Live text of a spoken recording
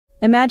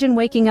Imagine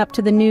waking up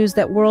to the news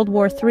that World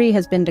War III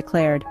has been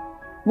declared.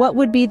 What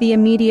would be the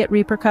immediate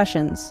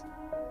repercussions?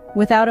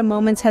 Without a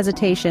moment's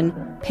hesitation,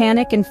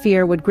 panic and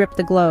fear would grip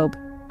the globe.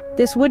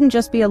 This wouldn't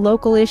just be a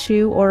local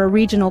issue or a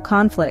regional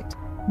conflict.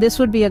 This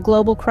would be a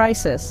global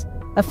crisis,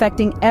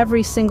 affecting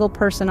every single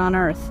person on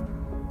Earth.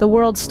 The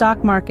world's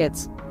stock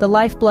markets, the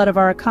lifeblood of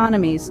our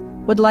economies,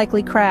 would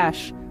likely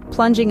crash,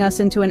 plunging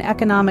us into an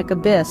economic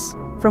abyss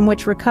from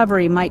which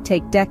recovery might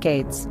take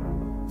decades.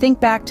 Think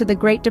back to the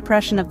Great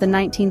Depression of the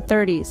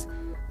 1930s,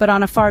 but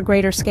on a far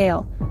greater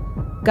scale.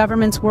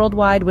 Governments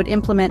worldwide would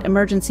implement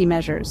emergency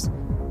measures.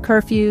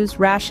 Curfews,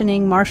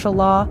 rationing, martial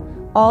law,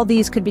 all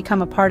these could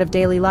become a part of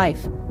daily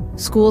life.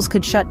 Schools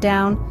could shut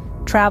down,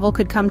 travel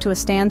could come to a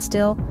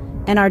standstill,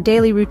 and our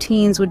daily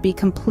routines would be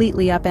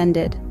completely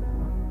upended.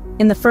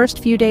 In the first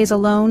few days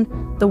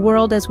alone, the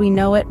world as we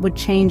know it would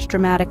change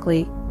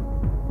dramatically.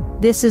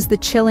 This is the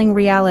chilling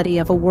reality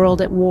of a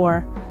world at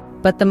war.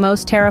 But the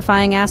most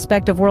terrifying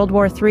aspect of World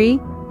War III?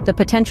 The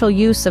potential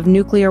use of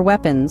nuclear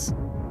weapons.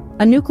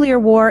 A nuclear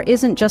war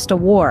isn't just a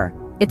war,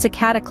 it's a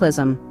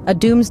cataclysm, a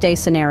doomsday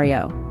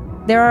scenario.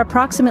 There are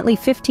approximately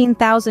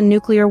 15,000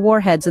 nuclear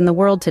warheads in the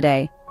world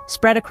today,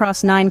 spread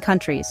across 9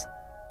 countries.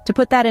 To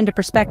put that into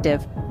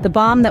perspective, the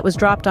bomb that was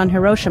dropped on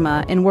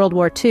Hiroshima in World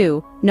War II,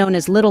 known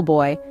as Little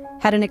Boy,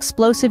 had an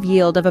explosive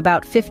yield of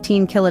about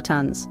 15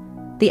 kilotons.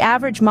 The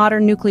average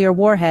modern nuclear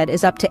warhead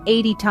is up to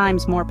 80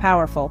 times more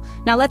powerful.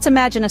 Now let's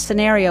imagine a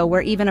scenario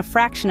where even a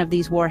fraction of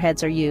these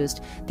warheads are used.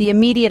 The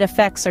immediate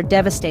effects are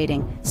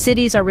devastating.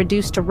 Cities are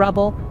reduced to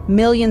rubble,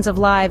 millions of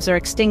lives are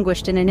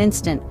extinguished in an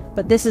instant,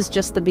 but this is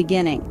just the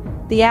beginning.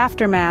 The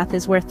aftermath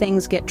is where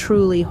things get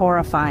truly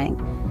horrifying.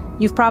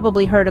 You've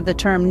probably heard of the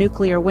term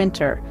nuclear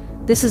winter.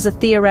 This is a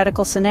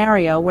theoretical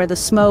scenario where the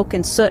smoke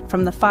and soot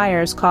from the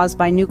fires caused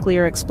by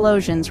nuclear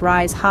explosions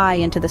rise high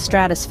into the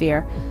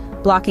stratosphere.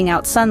 Blocking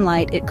out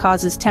sunlight, it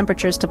causes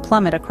temperatures to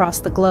plummet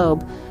across the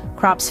globe.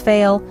 Crops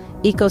fail,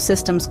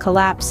 ecosystems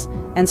collapse,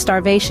 and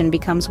starvation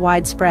becomes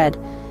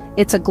widespread.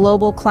 It's a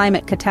global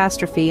climate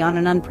catastrophe on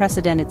an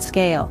unprecedented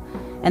scale.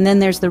 And then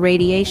there's the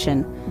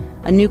radiation.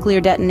 A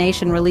nuclear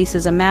detonation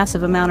releases a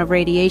massive amount of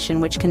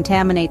radiation which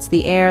contaminates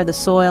the air, the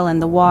soil,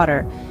 and the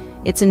water.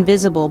 It's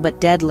invisible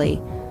but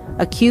deadly.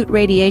 Acute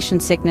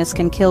radiation sickness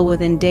can kill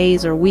within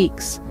days or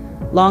weeks.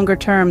 Longer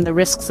term, the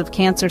risks of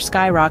cancer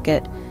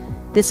skyrocket.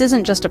 This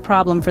isn't just a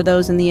problem for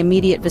those in the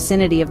immediate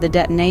vicinity of the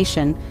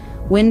detonation.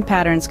 Wind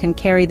patterns can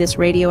carry this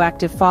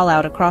radioactive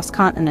fallout across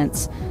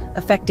continents,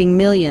 affecting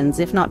millions,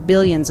 if not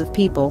billions, of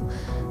people.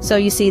 So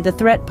you see, the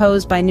threat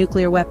posed by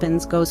nuclear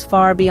weapons goes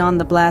far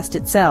beyond the blast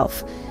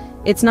itself.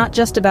 It's not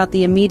just about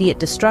the immediate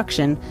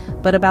destruction,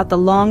 but about the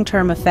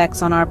long-term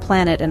effects on our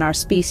planet and our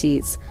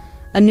species.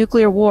 A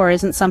nuclear war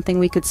isn't something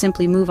we could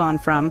simply move on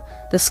from.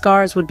 The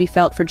scars would be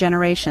felt for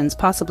generations,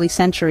 possibly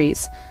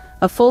centuries.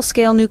 A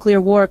full-scale nuclear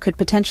war could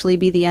potentially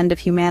be the end of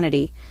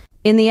humanity.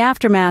 In the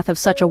aftermath of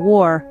such a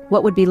war,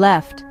 what would be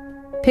left?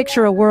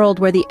 Picture a world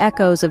where the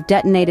echoes of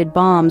detonated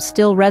bombs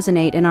still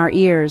resonate in our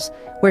ears,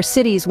 where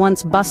cities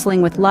once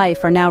bustling with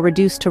life are now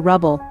reduced to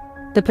rubble.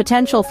 The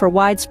potential for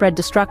widespread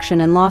destruction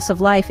and loss of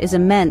life is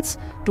immense,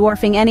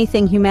 dwarfing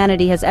anything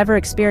humanity has ever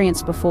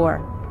experienced before.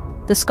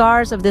 The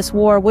scars of this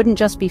war wouldn't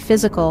just be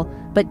physical,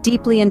 but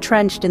deeply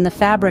entrenched in the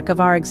fabric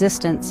of our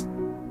existence.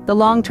 The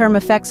long-term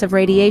effects of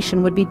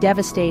radiation would be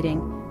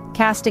devastating,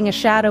 casting a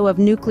shadow of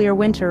nuclear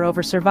winter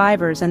over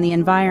survivors and the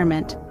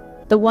environment.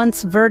 The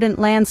once verdant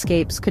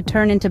landscapes could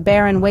turn into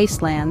barren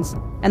wastelands,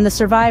 and the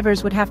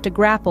survivors would have to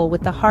grapple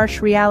with the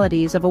harsh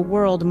realities of a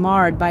world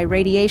marred by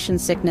radiation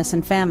sickness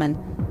and famine.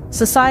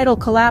 Societal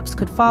collapse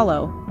could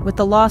follow, with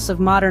the loss of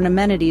modern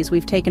amenities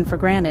we've taken for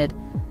granted.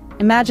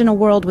 Imagine a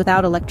world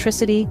without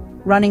electricity,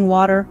 running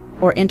water,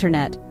 or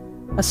internet.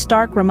 A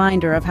stark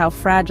reminder of how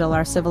fragile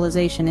our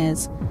civilization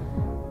is.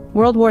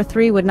 World War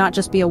III would not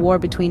just be a war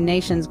between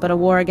nations, but a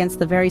war against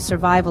the very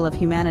survival of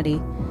humanity.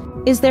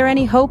 Is there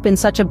any hope in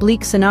such a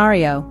bleak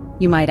scenario,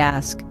 you might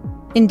ask?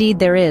 Indeed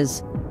there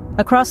is.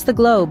 Across the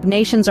globe,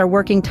 nations are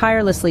working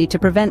tirelessly to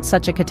prevent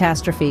such a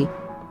catastrophe.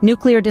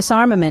 Nuclear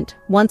disarmament,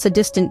 once a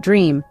distant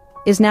dream,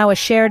 is now a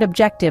shared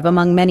objective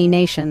among many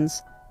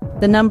nations.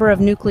 The number of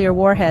nuclear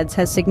warheads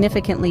has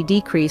significantly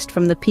decreased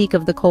from the peak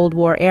of the Cold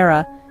War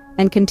era,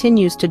 and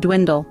continues to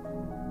dwindle.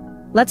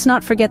 Let's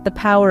not forget the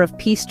power of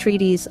peace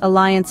treaties,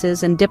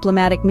 alliances, and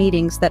diplomatic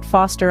meetings that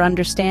foster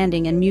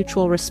understanding and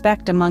mutual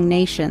respect among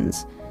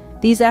nations.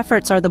 These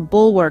efforts are the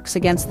bulwarks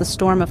against the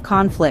storm of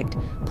conflict,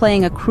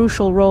 playing a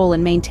crucial role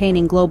in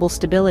maintaining global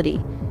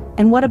stability.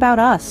 And what about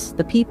us,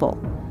 the people?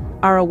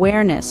 Our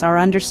awareness, our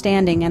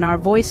understanding, and our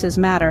voices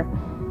matter.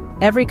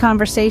 Every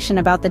conversation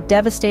about the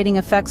devastating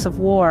effects of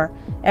war,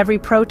 every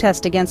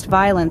protest against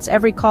violence,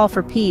 every call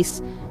for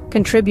peace,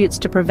 contributes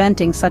to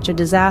preventing such a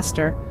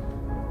disaster.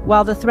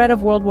 While the threat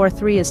of World War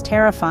III is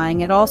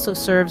terrifying, it also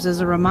serves as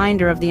a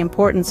reminder of the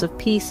importance of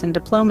peace and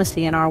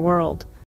diplomacy in our world.